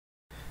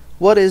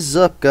What is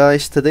up,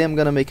 guys? Today I'm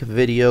gonna make a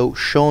video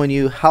showing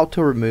you how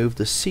to remove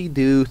the Sea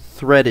Doo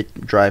Threaded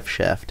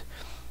Driveshaft.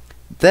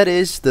 That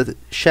is the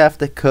shaft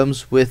that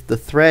comes with the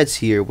threads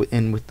here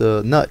and with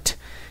the nut,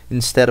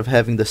 instead of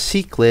having the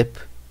C-clip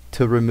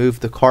to remove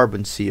the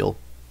carbon seal.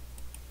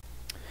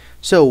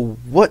 So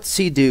what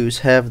Sea Doos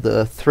have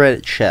the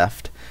threaded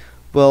shaft?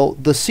 Well,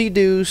 the Sea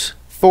Doos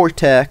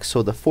 4-tack,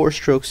 so the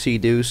 4-stroke Sea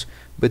Doos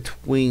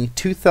between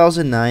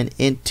 2009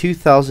 and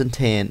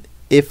 2010,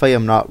 if I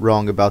am not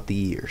wrong about the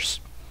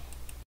years.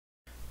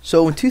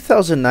 So in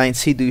 2009,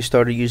 Sea Doo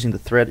started using the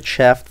threaded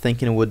shaft,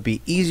 thinking it would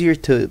be easier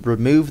to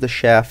remove the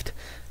shaft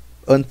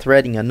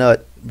unthreading a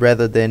nut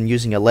rather than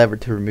using a lever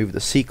to remove the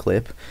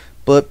C-clip.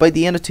 But by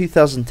the end of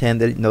 2010,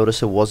 they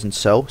noticed it wasn't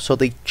so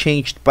they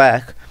changed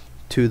back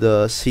to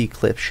the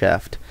C-clip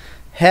shaft,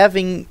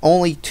 having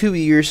only 2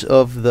 years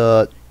of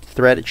the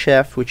threaded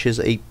shaft, which is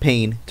a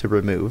pain to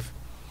remove.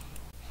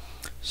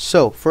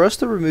 So for us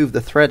to remove the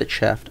threaded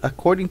shaft,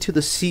 according to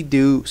the Sea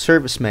Doo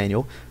service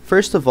manual,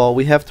 first of all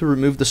we have to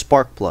remove the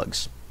spark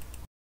plugs.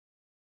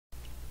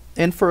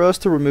 And for us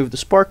to remove the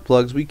spark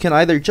plugs, we can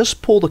either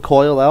just pull the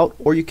coil out,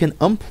 or you can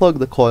unplug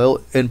the coil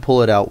and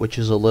pull it out, which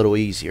is a little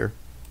easier.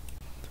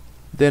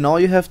 Then all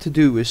you have to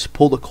do is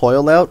pull the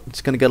coil out.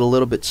 It's going to get a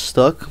little bit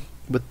stuck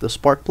with the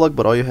spark plug,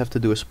 but all you have to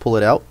do is pull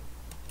it out.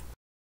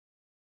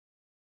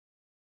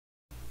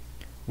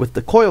 With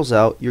the coils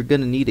out, you're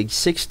going to need a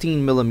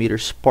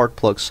 16mm spark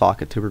plug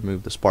socket to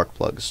remove the spark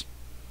plugs.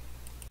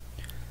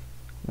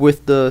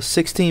 With the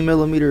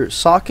 16mm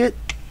socket,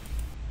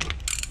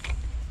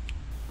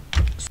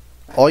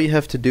 all you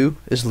have to do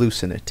is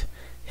loosen it.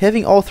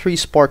 Having all 3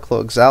 spark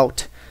plugs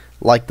out,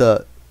 like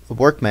the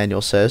work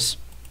manual says,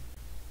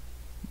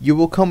 you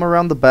will come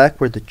around the back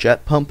where the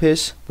jet pump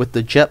is. With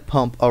the jet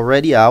pump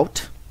already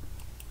out,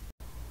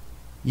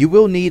 you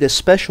will need a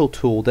special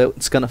tool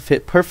that's going to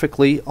fit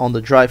perfectly on the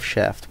drive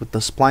shaft with the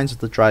splines of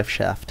the drive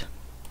shaft.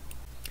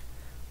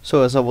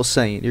 So as I was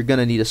saying, you're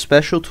going to need a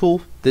special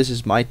tool. This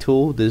is my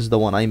tool. This is the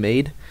one I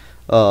made.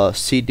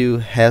 Sea Doo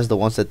has the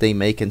ones that they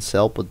make and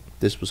sell, but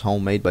this was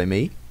homemade by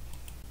me.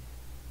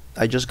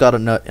 I just got a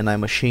nut and I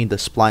machined the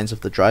splines of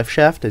the drive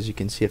shaft. As you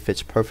can see, it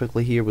fits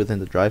perfectly here within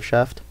the drive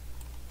shaft.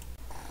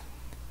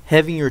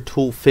 Having your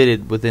tool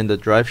fitted within the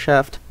drive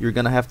shaft, you're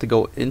going to have to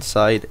go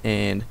inside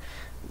and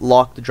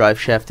lock the drive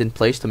shaft in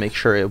place to make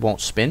sure it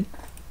won't spin.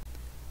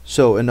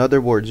 So in other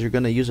words, you're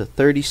going to use a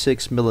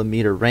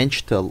 36mm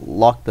wrench to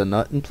lock the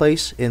nut in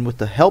place, and with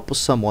the help of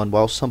someone,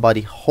 while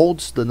somebody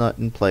holds the nut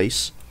in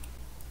place,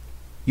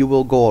 you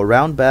will go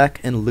around back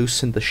and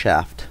loosen the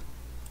shaft.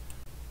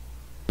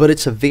 But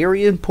it's a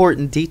very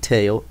important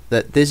detail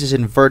that this is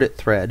inverted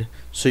thread,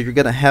 so you're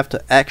going to have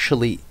to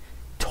actually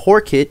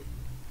torque it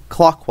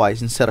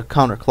clockwise instead of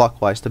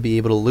counterclockwise to be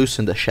able to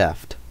loosen the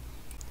shaft.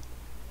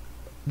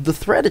 The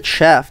threaded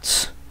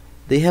shafts,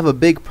 they have a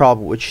big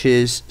problem, which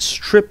is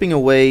stripping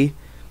away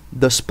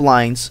the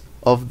splines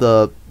of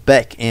the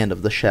back end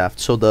of the shaft,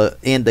 so the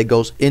end that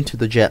goes into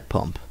the jet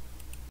pump.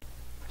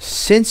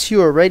 Since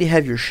you already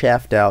have your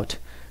shaft out,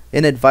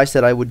 an advice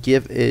that I would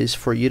give is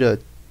for you to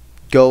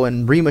go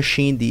and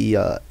remachine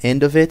the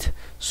end of it.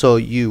 So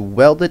you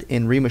weld it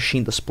and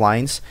remachine the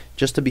splines,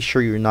 just to be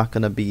sure you're not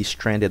going to be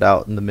stranded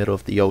out in the middle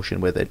of the ocean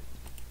with it.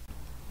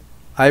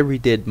 I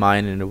redid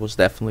mine and it was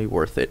definitely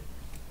worth it.